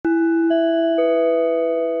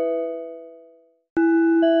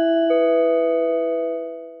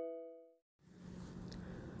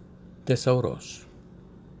Τεσαουρός.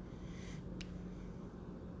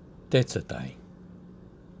 Τέτσεтай.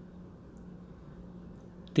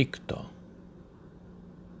 Τίκτο.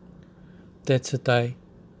 Τέτσεтай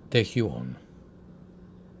τεχιόν.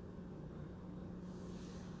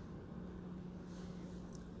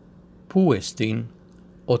 Πού εστίν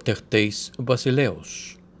ο τεχτέης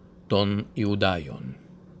βασιλέος των Ιουδαίων?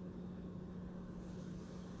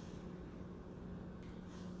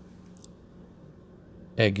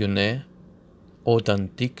 Έγιονε όταν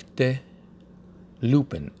τίκτε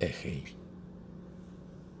λούπεν έχει.